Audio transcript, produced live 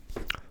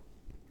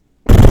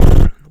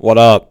What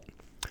up?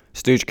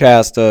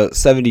 Stoochcast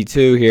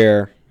 72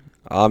 here.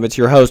 It's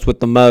your host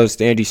with the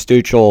most, Andy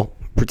Stoochel,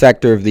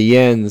 protector of the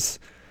Yins.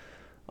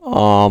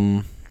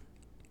 How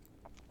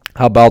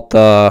about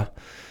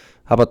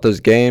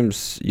those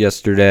games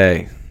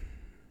yesterday?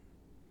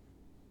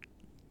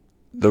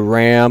 The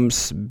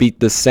Rams beat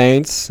the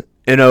Saints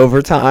in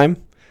overtime,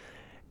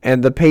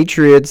 and the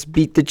Patriots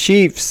beat the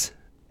Chiefs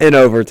in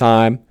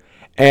overtime.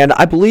 And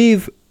I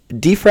believe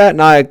D-Frat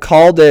and I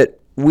called it.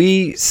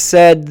 We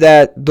said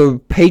that the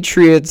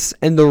Patriots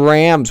and the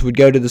Rams would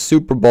go to the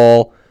Super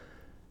Bowl.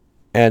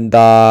 And,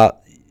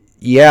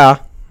 yeah.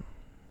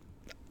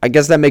 I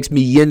guess that makes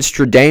me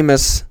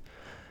Yinstradamus.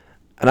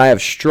 And I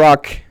have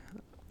struck.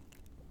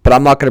 But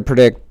I'm not going to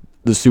predict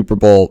the Super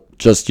Bowl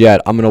just yet.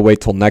 I'm going to wait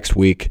till next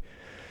week.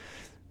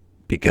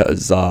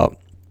 Because,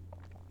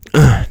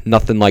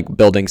 nothing like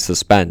building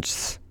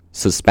suspense.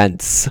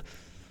 Suspense.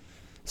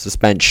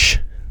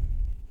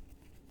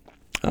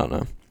 I don't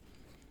know.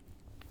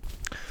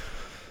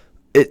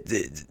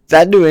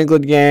 That New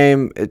England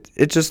game,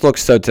 it just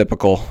looks so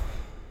typical.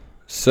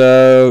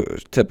 So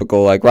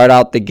typical. Like right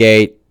out the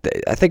gate,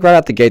 I think right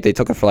out the gate they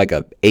took it for like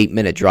a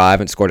 8-minute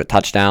drive and scored a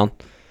touchdown.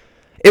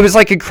 It was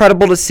like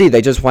incredible to see.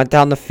 They just went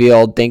down the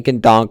field, dink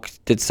and dunk,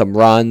 did some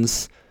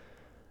runs,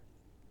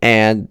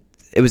 and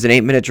it was an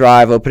 8-minute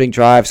drive, opening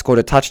drive, scored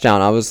a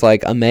touchdown. I was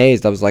like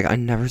amazed. I was like, I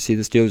never see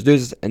the Steelers do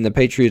this. And the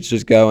Patriots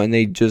just go and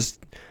they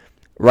just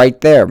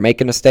right there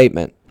making a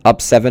statement, up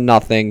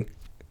 7-0.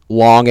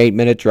 Long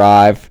 8-minute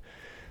drive,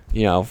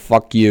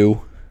 fuck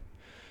you.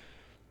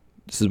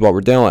 This is what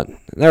we're doing.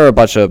 There were a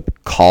bunch of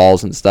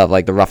calls and stuff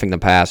like the roughing the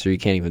passer. You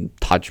can't even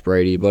touch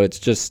Brady, but it's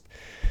just,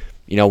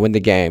 win the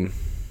game.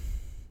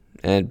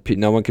 And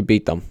no one could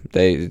beat them.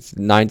 It's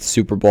 9th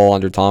Super Bowl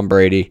under Tom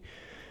Brady.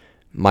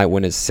 Might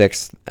win his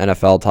 6th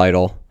NFL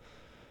title.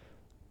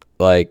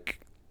 Like,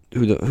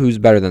 who's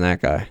better than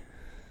that guy?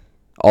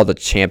 All the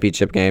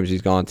championship games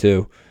he's gone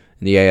to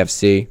in the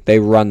AFC. They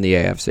run the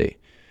AFC.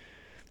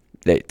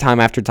 Time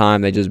after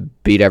time, they just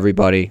beat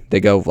everybody. They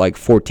go like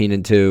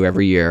 14-2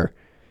 every year.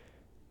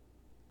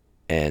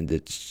 And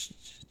it's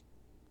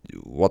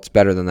what's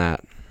better than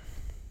that?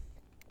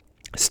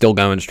 Still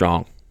going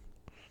strong.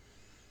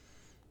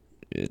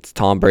 It's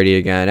Tom Brady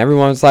again.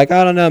 Everyone's like,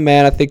 I don't know,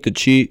 man. I think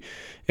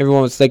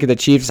everyone was thinking the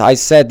Chiefs. I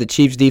said the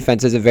Chiefs'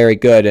 defense isn't very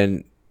good,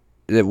 and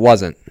it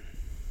wasn't.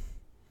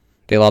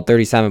 They allowed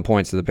 37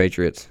 points to the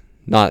Patriots.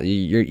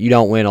 You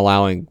don't win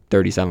allowing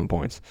 37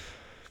 points.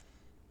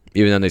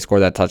 Even though they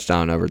scored that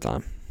touchdown in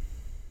overtime.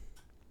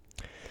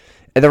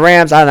 And the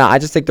Rams, I don't know. I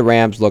just think the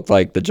Rams looked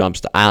like the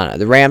jumps. I don't know.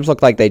 The Rams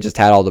looked like they just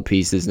had all the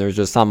pieces. And there was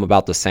just something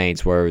about the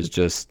Saints where it was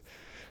just,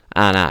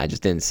 I don't know. I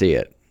just didn't see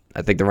it.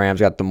 I think the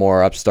Rams got the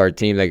more upstart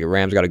team. The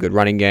Rams got a good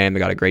running game. They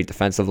got a great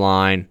defensive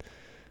line.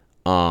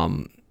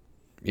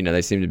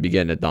 They seem to be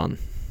getting it done.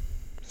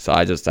 So I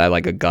had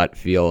like a gut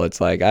feel. It's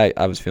like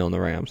I was feeling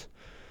the Rams.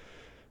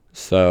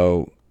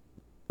 So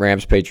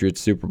Rams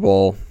Patriots Super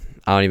Bowl.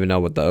 I don't even know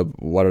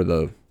what are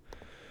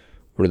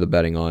the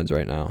betting odds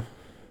right now?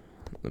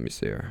 Let me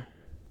see here.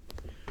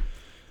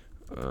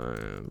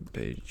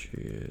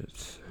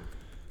 Patriots.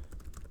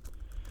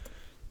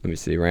 Let me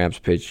see. Rams,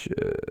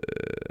 Patriots.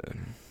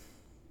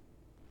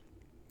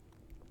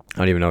 I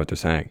don't even know what they're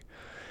saying.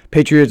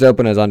 Patriots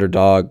open as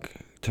underdog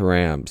to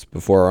Rams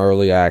before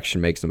early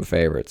action makes them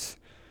favorites.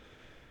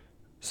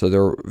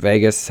 So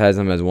Vegas has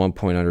them as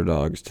 1-point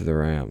underdogs to the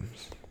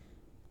Rams.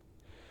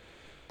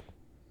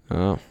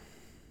 Oh.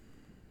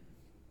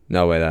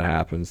 No way that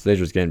happens. They're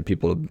just getting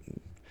people to...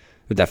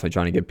 They're definitely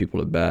trying to get people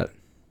to bet.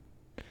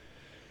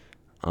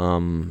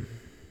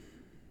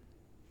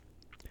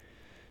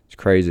 It's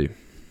crazy.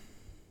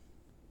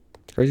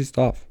 It's crazy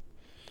stuff.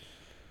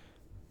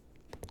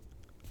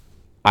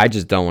 I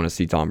just don't want to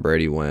see Tom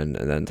Brady win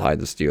and then tie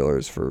the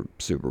Steelers for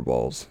Super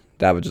Bowls.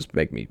 That would just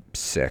make me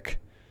sick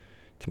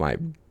to my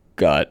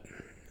gut.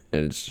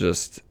 And it's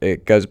just...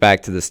 It goes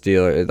back to the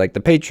Steelers. Like,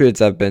 the Patriots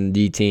have been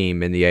the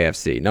team in the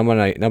AFC.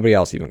 Nobody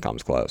else even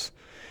comes close.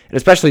 And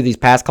especially these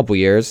past couple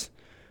years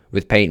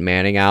with Peyton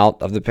Manning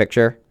out of the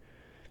picture,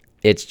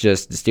 it's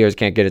just the Steelers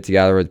can't get it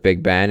together with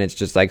Big Ben. It's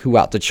just like, who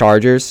out? The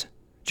Chargers?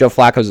 Joe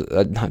Flacco's...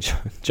 not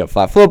Joe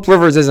Flacco. Phillip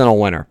Rivers isn't a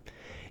winner.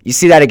 You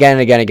see that again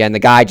and again and again. The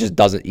guy just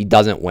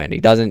doesn't win.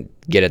 He doesn't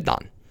get it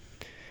done.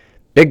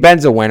 Big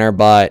Ben's a winner,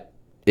 but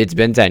it's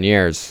been 10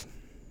 years.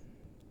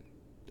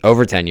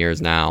 Over 10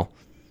 years now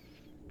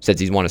since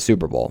he's won a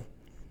Super Bowl.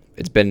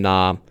 It's been...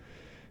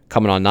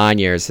 coming on 9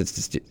 years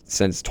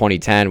since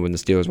 2010 when the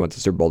Steelers went to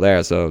the Super Bowl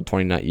there. So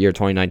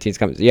 2019 is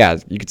coming. Yeah,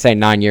 you could say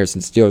 9 years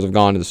since Steelers have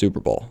gone to the Super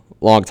Bowl.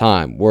 Long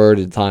time. Where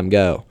did time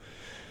go?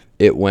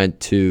 It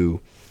went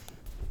to,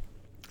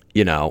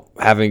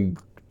 having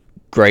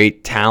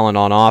great talent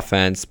on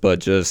offense, but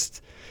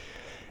just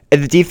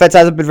the defense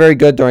hasn't been very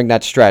good during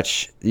that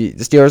stretch. The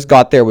Steelers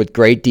got there with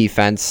great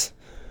defense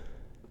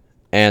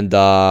and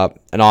an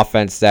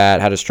offense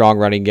that had a strong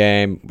running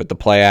game with the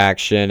play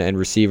action and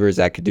receivers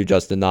that could do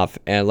just enough.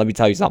 And let me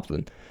tell you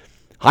something.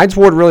 Hines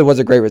Ward really was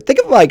a great... Think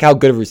of like how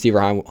good of a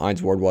receiver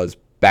Hines Ward was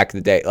back in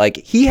the day. Like,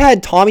 he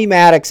had Tommy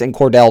Maddox and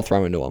Cordell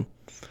throwing to him.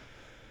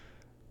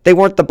 they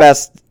weren't the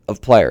best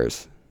of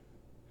players.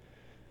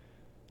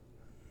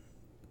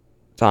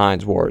 To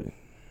Hines Ward.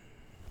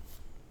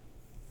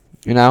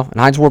 And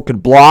Hines Ward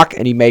could block,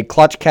 and he made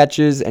clutch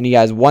catches, and he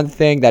has one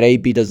thing that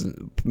AB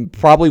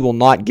probably will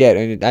not get,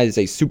 and that is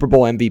a Super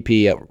Bowl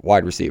MVP at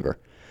wide receiver.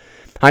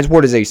 Hines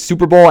Ward is a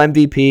Super Bowl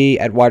MVP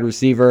at wide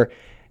receiver,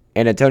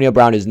 and Antonio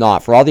Brown is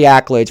not. For all the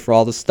accolades, for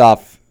all the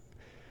stuff,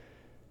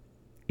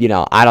 I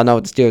don't know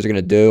what the Steelers are going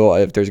to do,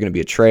 if there's going to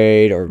be a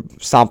trade or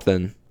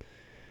something.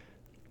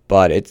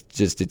 But it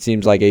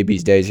seems like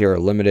AB's days here are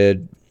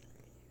limited.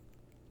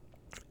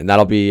 And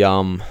that'll be, they're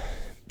going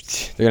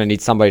to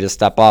need somebody to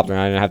step up. They're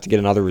not going to have to get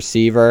another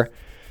receiver.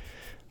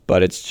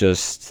 But it's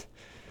just,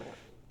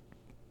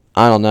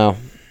 I don't know.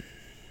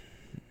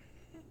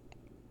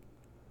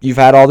 You've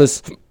had all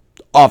this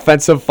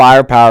offensive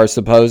firepower,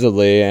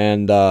 supposedly,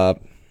 and, doesn't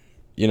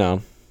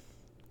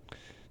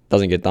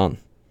get done.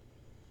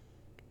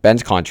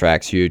 Ben's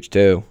contract's huge,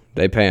 too.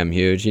 They pay him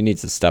huge. He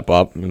needs to step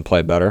up and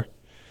play better.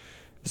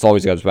 This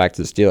always goes back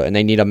to the Steelers. And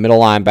they need a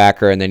middle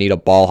linebacker, and they need a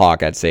ball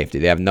hawk at safety.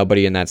 They have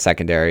nobody in that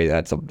secondary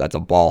that's a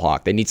ball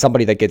hawk. They need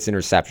somebody that gets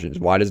interceptions.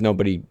 Why does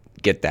nobody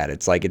get that?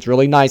 It's like, it's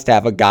really nice to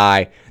have a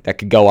guy that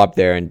could go up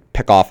there and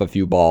pick off a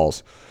few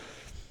balls.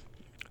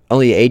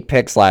 Only 8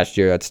 picks last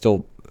year. That's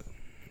still,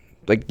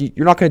 like,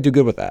 you're not going to do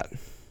good with that.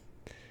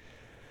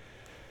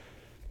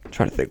 I'm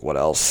trying to think what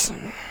else.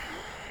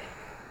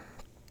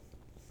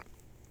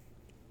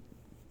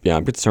 Yeah,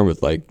 I'm concerned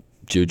with, like,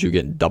 Juju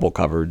getting double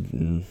covered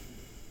and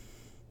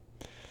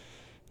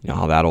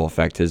how that'll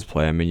affect his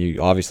play. I mean,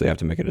 you obviously have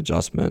to make an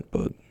adjustment,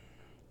 but,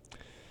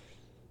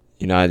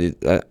 I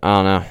don't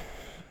know.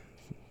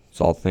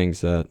 It's all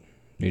things that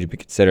need to be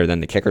considered.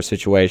 Then the kicker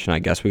situation, I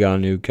guess we got a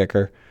new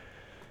kicker.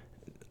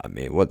 I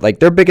mean,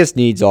 their biggest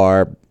needs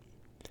are,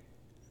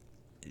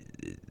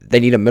 they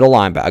need a middle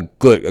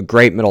linebacker, a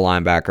great middle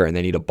linebacker, and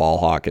they need a ball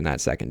hawk in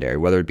that secondary,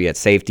 whether it be at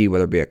safety,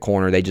 whether it be at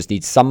corner. They just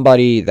need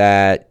somebody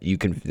that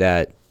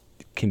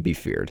can be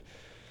feared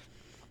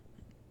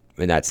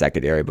in that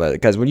secondary. But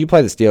because when you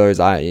play the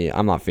Steelers,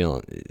 I'm not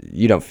feeling,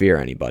 you don't fear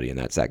anybody in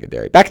that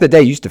secondary. Back in the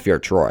day, you used to fear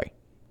Troy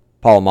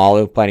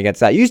Polamalu playing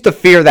against that. You used to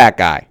fear that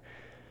guy.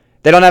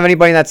 They don't have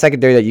anybody in that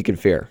secondary that you can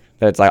fear.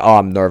 That it's like, oh,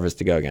 I'm nervous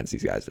to go against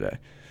these guys today.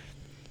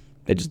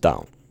 They just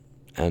don't.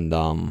 And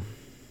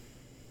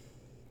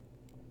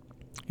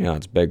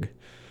it's big.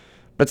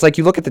 But it's like,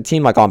 you look at the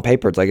team, like, on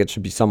paper, it's like it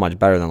should be so much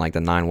better than, like,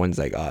 the 9 wins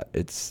they got.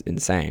 It's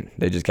insane.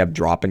 They just kept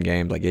dropping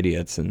games like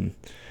idiots. And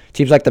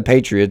teams like the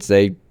Patriots,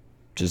 they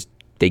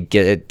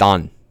get it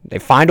done. They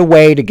find a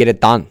way to get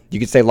it done. You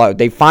could say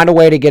they find a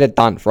way to get it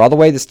done. For all the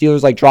way the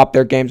Steelers, like, drop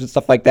their games and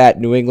stuff like that,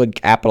 New England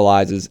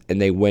capitalizes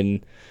and they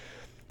win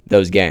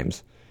those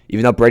games.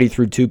 Even though Brady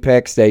threw 2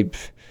 picks, they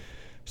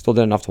still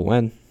did enough to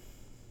win.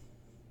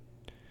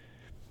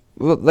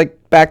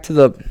 Like, back to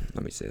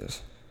let me see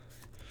this.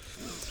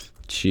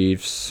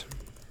 Chiefs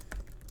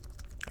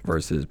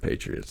versus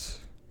Patriots.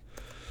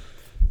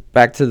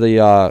 Back to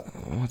the,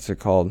 what's it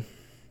called?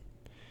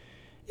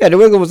 Yeah,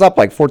 New England was up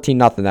like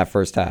 14-0 that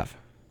first half.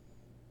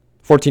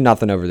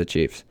 14-0 over the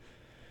Chiefs.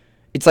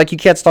 It's like, you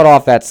can't start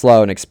off that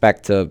slow and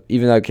expect to,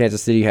 even though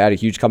Kansas City had a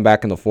huge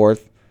comeback in the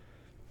fourth,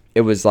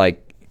 it was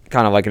like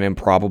kind of like an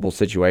improbable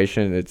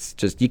situation. It's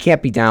just, you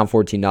can't be down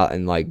 14-0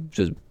 and like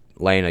just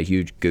laying a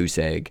huge goose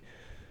egg.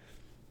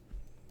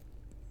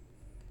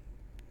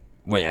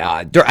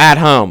 Well, they're at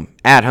home.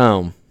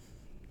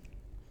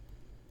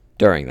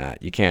 During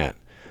that, you can't.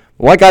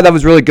 One guy that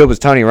was really good was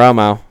Tony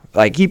Romo.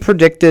 Like, he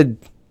predicted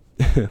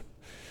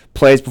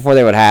plays before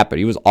they would happen.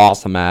 He was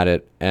awesome at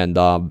it, and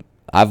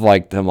I've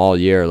liked him all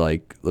year.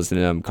 Like,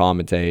 listening to him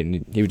commentate,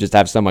 and he would just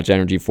have so much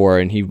energy for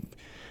it. And he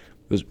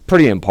was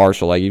pretty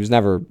impartial. Like, he was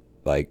never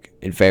like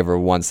in favor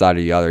of one side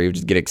or the other. He would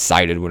just get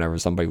excited whenever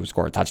somebody would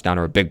score a touchdown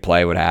or a big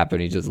play would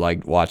happen. He just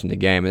liked watching the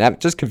game, and that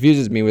just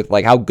confuses me with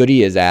like how good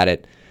he is at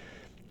it.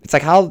 It's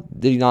like, how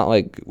did he not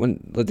let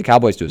the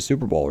Cowboys do a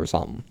Super Bowl or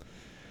something?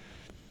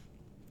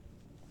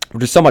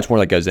 There's so much more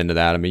that goes into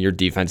that. I mean, your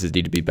defenses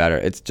need to be better.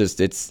 It's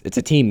just it's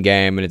a team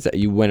game, and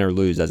you win or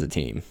lose as a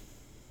team.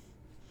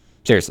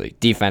 Seriously,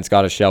 defense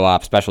got to show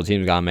up. Special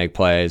teams got to make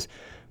plays.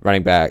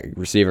 Running back,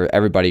 receiver,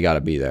 everybody got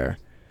to be there.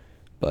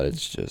 But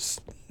it's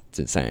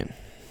insane.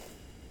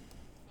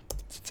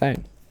 It's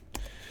insane.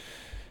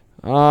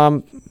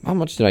 How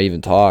much did I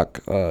even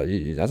talk?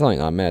 That's only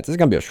 9 minutes. This is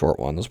gonna be a short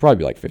one. This will probably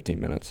be like 15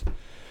 minutes.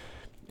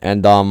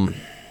 And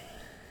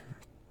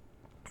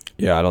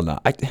yeah, I don't know.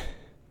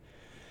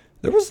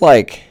 There was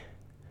like,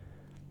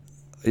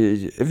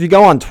 if you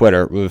go on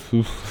Twitter,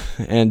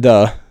 and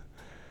there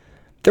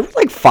were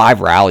like 5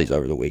 rallies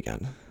over the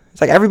weekend.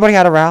 It's like everybody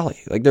had a rally.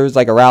 Like, there was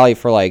like a rally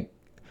for like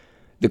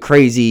the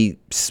crazy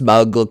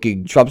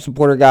smug-looking Trump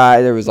supporter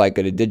guy. There was like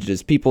an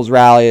Indigenous Peoples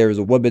rally. There was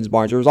a women's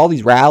march. There was all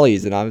these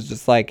rallies, and I was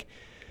just like,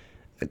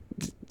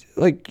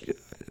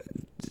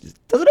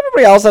 doesn't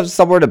everybody else have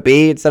somewhere to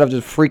be instead of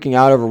just freaking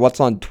out over what's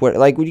on Twitter?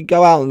 Like, when you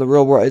go out in the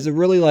real world, is it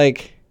really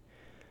like,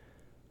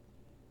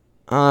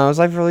 is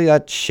life really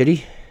that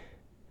shitty?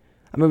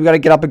 I mean, we got to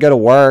get up and go to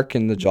work,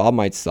 and the job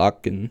might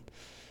suck, and,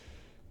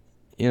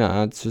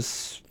 it's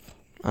just,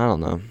 I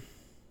don't know.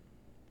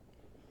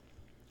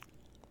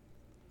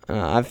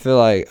 I feel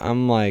like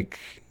I'm like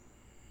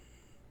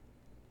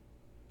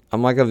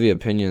of the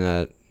opinion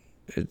that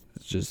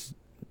it's just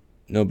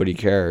nobody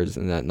cares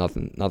and that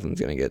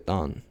nothing's gonna get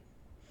done.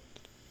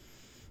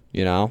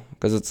 You know,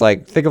 because it's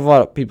like, think of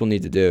what people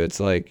need to do. It's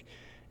like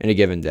in a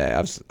given day.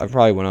 I've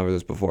probably went over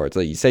this before. It's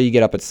like, you say you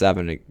get up at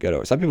 7 to go to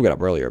work. Some people get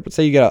up earlier, but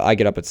say I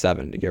get up at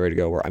 7 to get ready to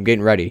go to work. I'm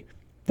getting ready,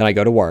 then I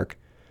go to work.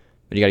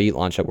 Then you got to eat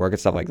lunch at work and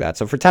stuff like that.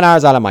 So for 10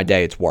 hours out of my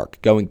day, it's work.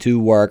 Going to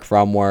work,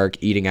 from work,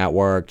 eating at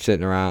work,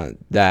 sitting around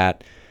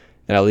that.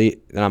 Then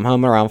I'm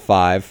home around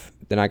 5.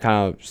 Then I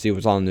kind of see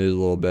what's on the news a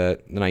little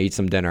bit. Then I eat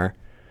some dinner.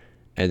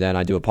 And then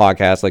I do a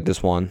podcast like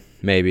this one,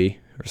 maybe,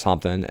 or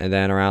something. And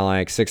then around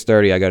like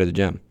 6:30, I go to the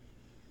gym.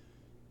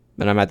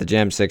 Then I'm at the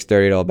gym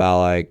 6:30 till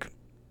about like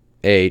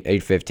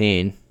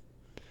 8:15.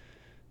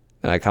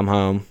 Then I come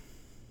home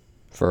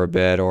for a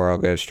bit, or I'll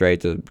go straight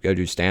to go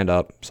do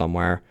stand-up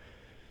somewhere.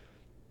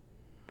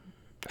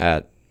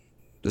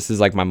 This is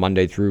like my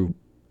Monday through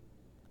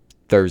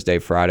Thursday,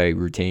 Friday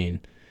routine.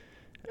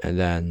 And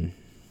then,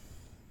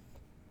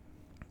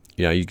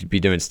 you could be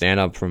doing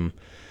stand-up from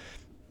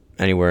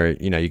anywhere.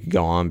 You could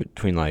go on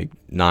between like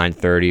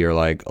 9:30 or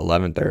like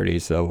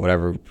 11:30. So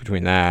whatever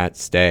between that,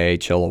 stay,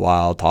 chill a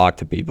while, talk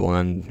to people,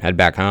 and then head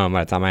back home.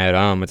 By the time I head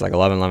home, it's like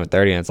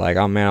 11:30, and it's like,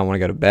 oh man, I want to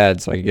go to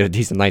bed so I can get a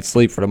decent night's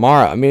sleep for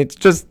tomorrow. I mean,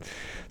 it's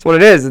what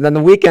it is. And then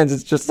the weekends,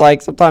 it's just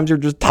like sometimes you're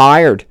just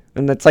tired,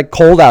 and it's like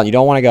cold out. You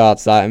don't want to go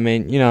outside. I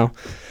mean,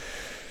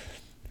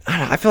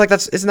 I feel like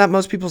isn't that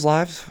most people's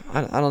lives?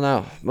 I don't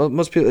know.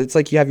 Most people, it's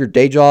like you have your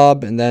day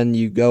job, and then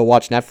you go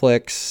watch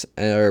Netflix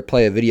or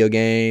play a video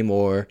game,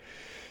 or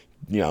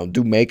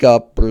do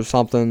makeup or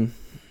something.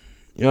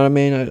 You know what I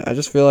mean? I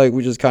just feel like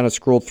we just kind of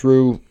scroll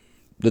through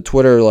the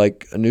Twitter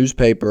like a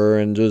newspaper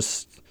and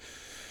just,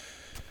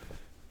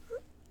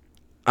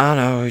 I don't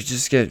know, we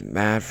just get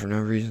mad for no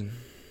reason.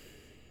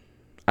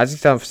 I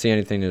just don't see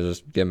anything to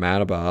just get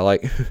mad about. I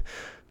like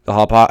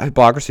the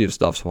hypocrisy of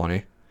stuff's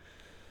funny.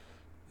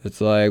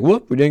 It's like,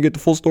 whoop, we didn't get the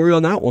full story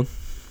on that one.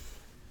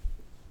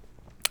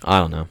 I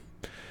don't know.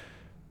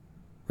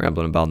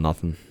 Rambling about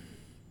nothing.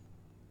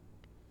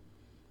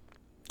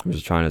 I'm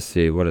just trying to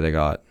see, what do they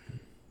got?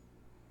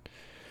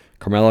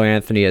 Carmelo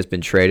Anthony has been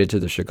traded to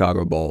the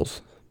Chicago Bulls.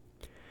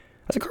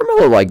 Has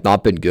Carmelo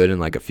not been good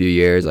in a few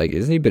years?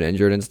 Isn't he been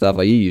injured and stuff?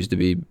 He used to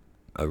be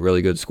a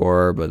really good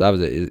scorer, but that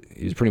was it.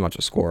 He was pretty much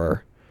a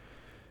scorer.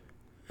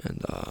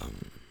 And I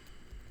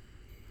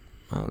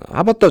don't know.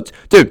 How about those,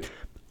 dude?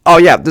 Oh,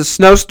 yeah, the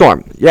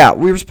snowstorm. Yeah,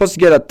 we were supposed to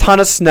get a ton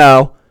of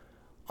snow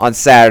on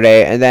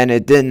Saturday, and then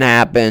it didn't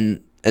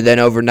happen. And then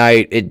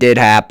overnight, it did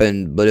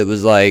happen, but it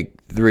was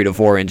 3 to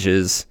 4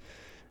 inches.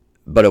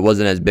 But it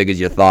wasn't as big as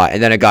you thought.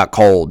 And then it got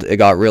cold. It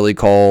got really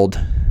cold.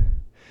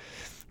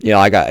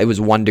 It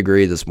was 1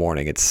 degree this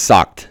morning. It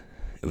sucked.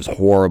 It was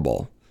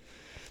horrible.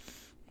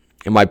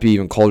 It might be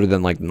even colder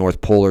than the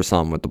North Pole or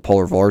something with the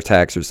polar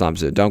vortex or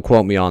something. So don't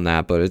quote me on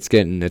that, but it's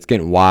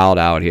getting wild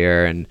out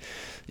here. And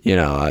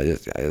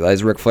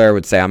as Ric Flair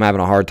would say, I'm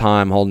having a hard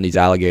time holding these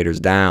alligators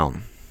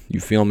down. You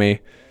feel me?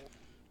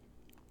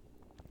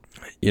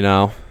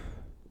 Yinzers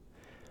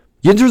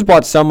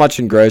bought so much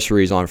in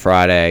groceries on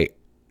Friday,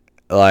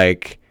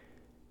 it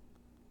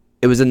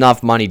was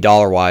enough money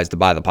dollar-wise to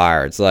buy the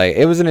Pirates.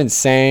 It was an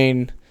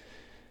insane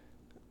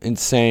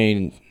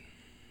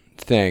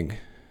thing.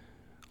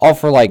 All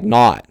for,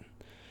 not.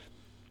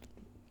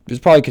 There's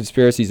probably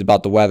conspiracies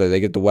about the weather. They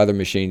get the weather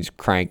machines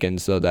cranking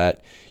so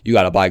that you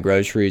got to buy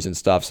groceries and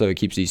stuff, so it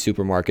keeps these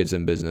supermarkets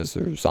in business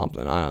or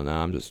something. I don't know.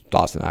 I'm just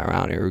tossing that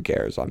around here. Who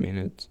cares? I mean,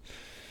 it's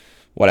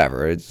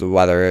whatever. It's the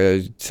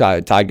weather.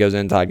 Tide goes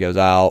in, tide goes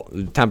out.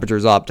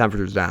 Temperature's up,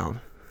 temperature's down.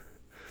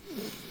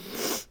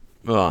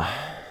 Ugh.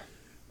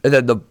 And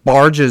then the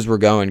barges were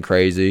going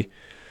crazy.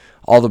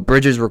 All the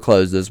bridges were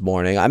closed this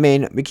morning. I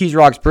mean, McKees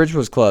Rocks Bridge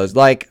was closed.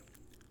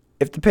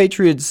 If the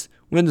Patriots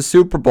win the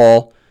Super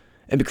Bowl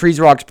and McKees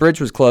Rocks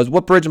Bridge was closed,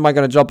 what bridge am I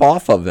going to jump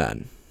off of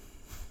then?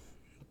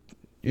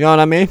 You know what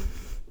I mean?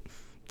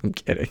 I'm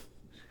kidding.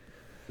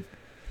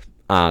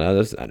 I don't know.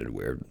 This ended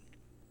weird.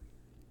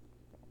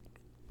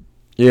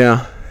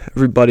 Yeah.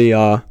 Everybody,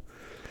 have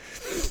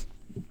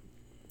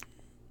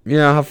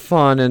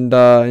fun and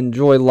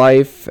enjoy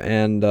life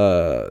and,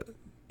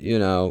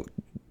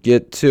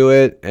 get to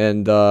it.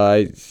 And,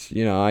 I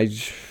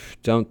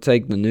don't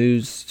take the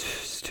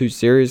news too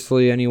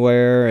seriously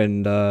anywhere.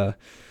 And,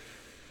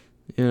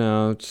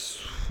 it's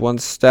one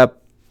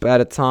step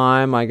at a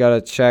time. I got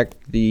to check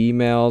the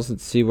emails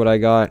and see what I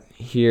got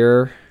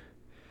here.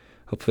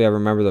 Hopefully I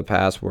remember the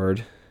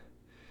password.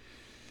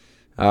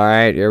 All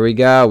right, here we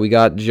go. We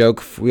got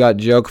joke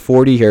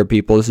 40 here,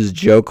 people. This is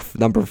joke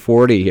number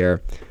 40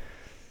 here.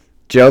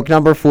 Joke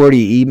number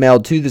 40,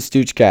 emailed to the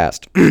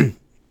Stoochcast.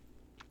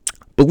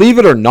 Believe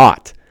it or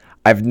not,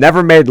 I've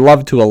never made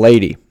love to a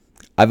lady.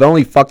 I've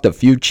only fucked a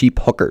few cheap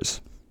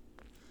hookers.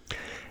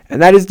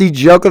 And that is the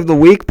joke of the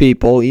week,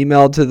 people,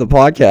 emailed to the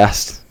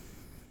podcast.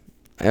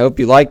 I hope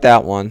you liked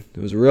that one. It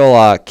was a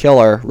real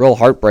killer, real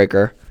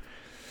heartbreaker.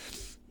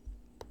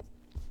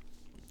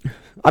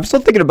 I'm still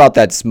thinking about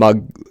that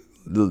smug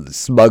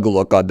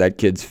look on that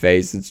kid's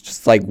face. It's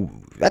just like,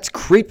 that's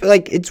creepy.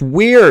 Like, it's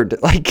weird.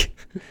 Like,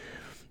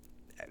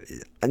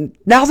 and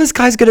now this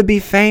guy's gonna be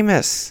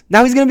famous.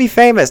 Now he's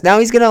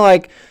gonna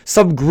like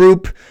some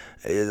group,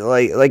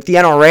 like the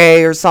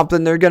NRA or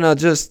something. They're gonna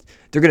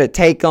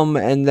take him,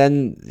 and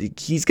then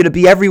he's gonna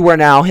be everywhere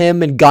now.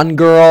 Him and Gun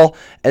Girl,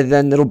 and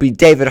then it'll be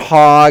David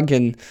Hogg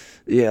and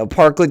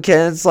Parkland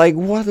Kid. It's like,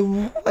 what?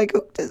 Like,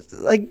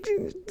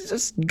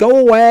 just go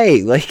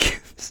away.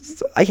 Like,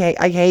 I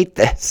hate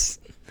this.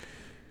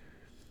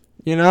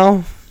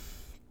 It's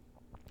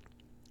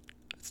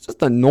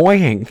just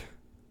annoying.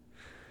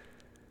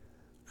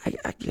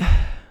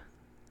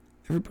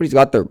 Everybody's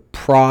got their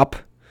prop.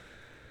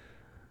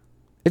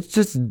 It's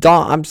just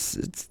dumb.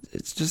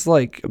 It's just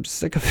like, I'm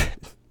sick of it.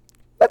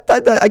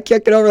 I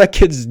can't get over that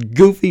kid's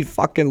goofy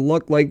fucking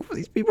look. Like,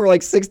 these people are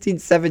like 16,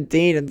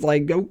 17, and it's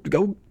like,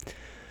 go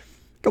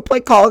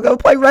play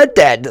Red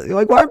Dead.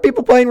 Like, why aren't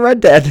people playing Red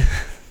Dead?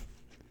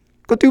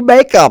 Go do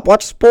makeup,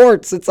 watch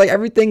sports. It's like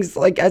everything's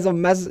like as a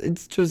mess.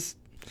 It's just,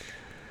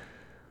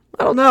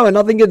 I don't know, and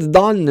nothing gets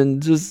done,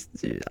 and just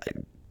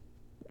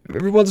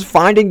everyone's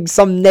finding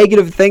some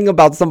negative thing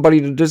about somebody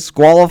to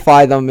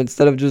disqualify them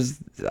instead of just,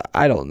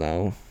 I don't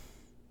know.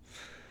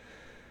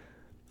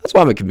 That's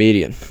why I'm a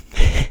comedian.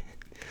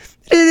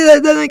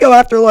 Then they go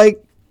after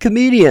like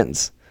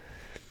comedians.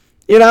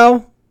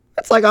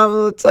 It's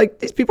like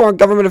these people aren't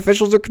government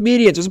officials, they're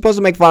comedians. They're supposed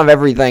to make fun of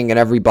everything and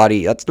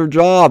everybody. That's their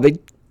job. They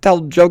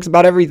tell jokes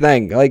about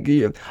everything. Like,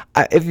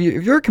 if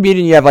you're a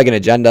comedian, you have like an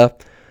agenda.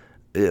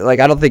 Like,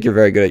 I don't think you're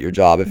very good at your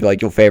job if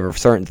like you'll favor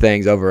certain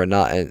things over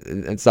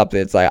and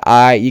something. It's like,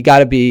 you got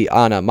to be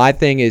on my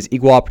thing is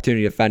equal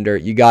opportunity offender.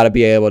 You got to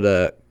be able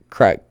to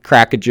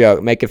crack a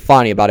joke, make it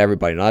funny about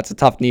everybody. Now, that's a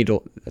tough thing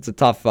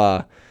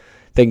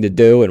to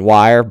do and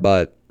wire,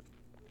 but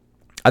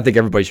I think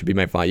everybody should be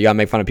made fun of. You got to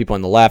make fun of people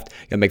on the left.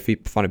 You got to make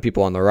fun of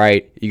people on the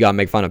right. You got to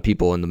make fun of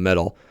people in the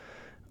middle,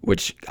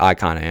 which I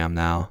kind of am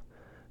now.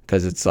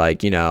 Because it's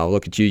like,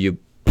 look at you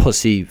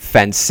pussy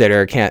fence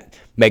sitter, can't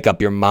make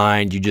up your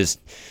mind. You're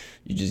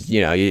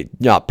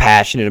not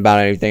passionate about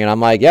anything. And I'm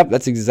like, yep,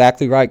 that's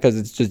exactly right. Because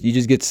it's just, you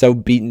just get so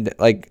beaten.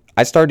 Like,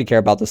 I started to care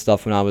about this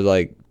stuff when I was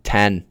like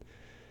 10.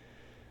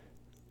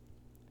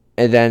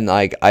 And then,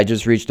 like, I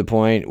just reached a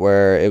point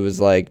where it was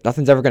like,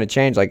 nothing's ever going to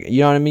change. Like, you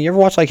know what I mean? You ever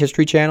watch, like,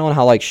 History Channel and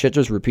how, like, shit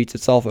just repeats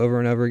itself over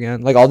and over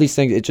again? Like, all these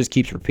things, it just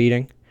keeps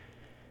repeating.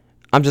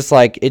 I'm just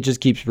like, it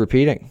just keeps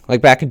repeating.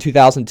 Like, back in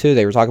 2002,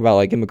 they were talking about,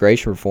 like,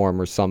 immigration reform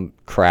or some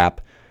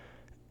crap.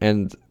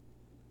 And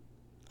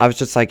I was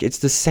just like, it's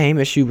the same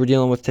issue we're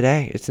dealing with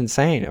today. It's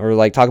insane. Or,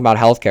 like, talking about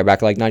healthcare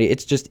back in, like, 90.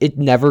 It's just, it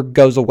never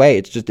goes away.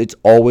 It's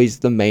always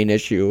the main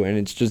issue. And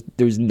it's just,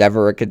 there's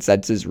never a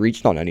consensus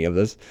reached on any of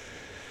this.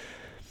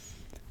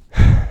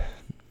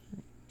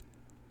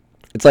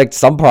 It's like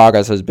some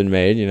progress has been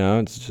made,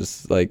 it's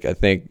just like, I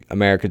think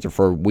Americans are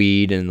for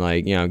weed and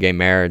like, gay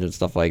marriage and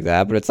stuff like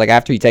that. But it's like,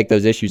 after you take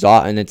those issues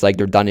off and it's like,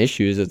 they're done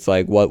issues. It's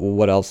like,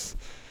 what else,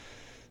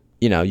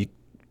 I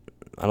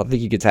don't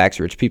think you could tax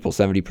rich people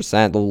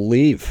 70%. They'll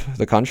leave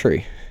the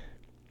country.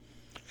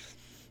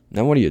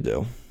 Then what do you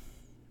do?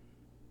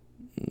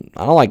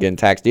 I don't like getting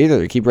taxed either.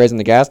 They keep raising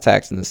the gas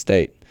tax in the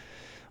state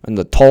and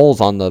the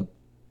tolls on the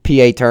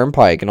PA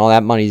Turnpike and all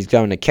that money is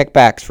going to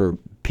kickbacks for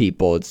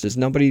people. It's just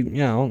nobody,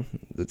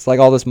 it's like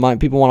all this money.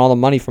 People want all the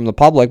money from the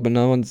public, but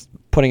no one's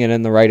putting it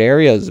in the right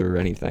areas or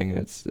anything.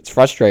 It's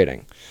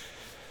frustrating.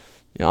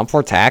 I'm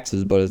for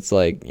taxes, but it's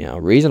like,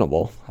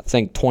 reasonable. I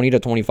think 20 to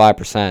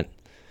 25%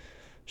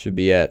 should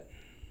be it.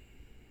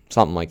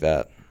 Something like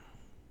that.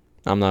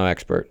 I'm no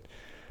expert.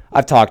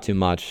 I've talked too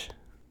much.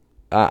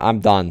 I'm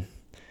done.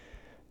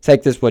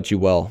 Take this what you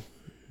will.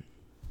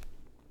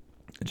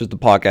 It's just a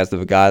podcast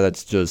of a guy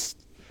that's just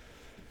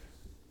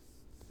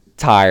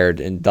tired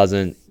and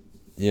doesn't,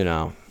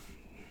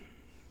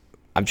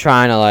 I'm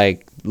trying to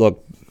like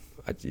look,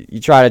 you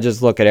try to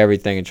just look at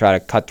everything and try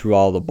to cut through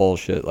all the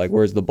bullshit. Like,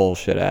 where's the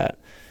bullshit at?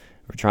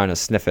 We're trying to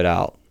sniff it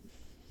out.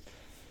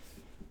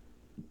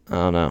 I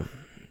don't know.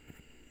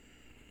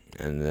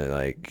 And then,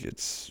 like,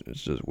 it's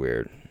just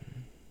weird.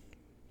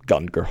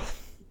 Gun Girl.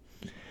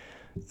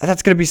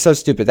 That's gonna be so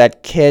stupid.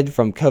 That kid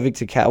from Kovic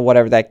to Cal,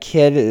 whatever, that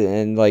kid,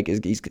 and like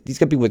he's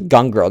gonna be with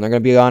Gun Girl, and they're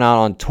gonna be going out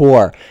on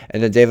tour,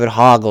 and then David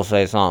Hogg will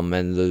say something,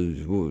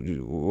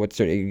 and what's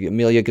her name,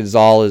 Amelia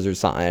Gonzalez or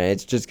something, and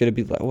it's just gonna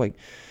be like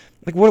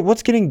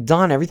what's getting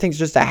done? Everything's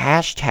just a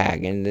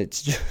hashtag, and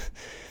it's just,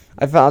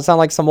 I sound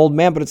like some old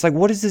man, but it's like,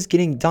 what is this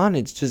getting done?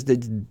 It's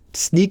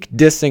sneak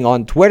dissing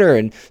on Twitter,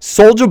 and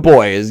Soulja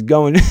Boy is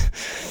going.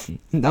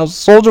 Now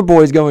Soulja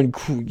Boy is going.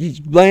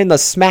 He's laying the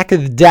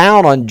smacketh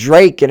down on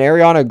Drake and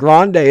Ariana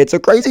Grande. It's a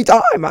crazy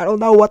time. I don't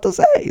know what to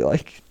say.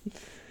 Like,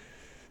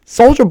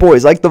 Soulja Boy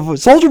is like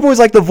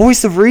the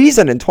voice of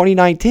reason in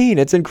 2019.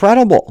 It's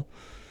incredible.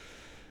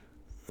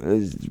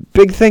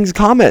 Big things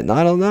coming.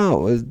 I don't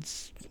know.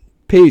 It's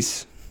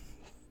peace.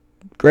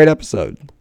 Great episode.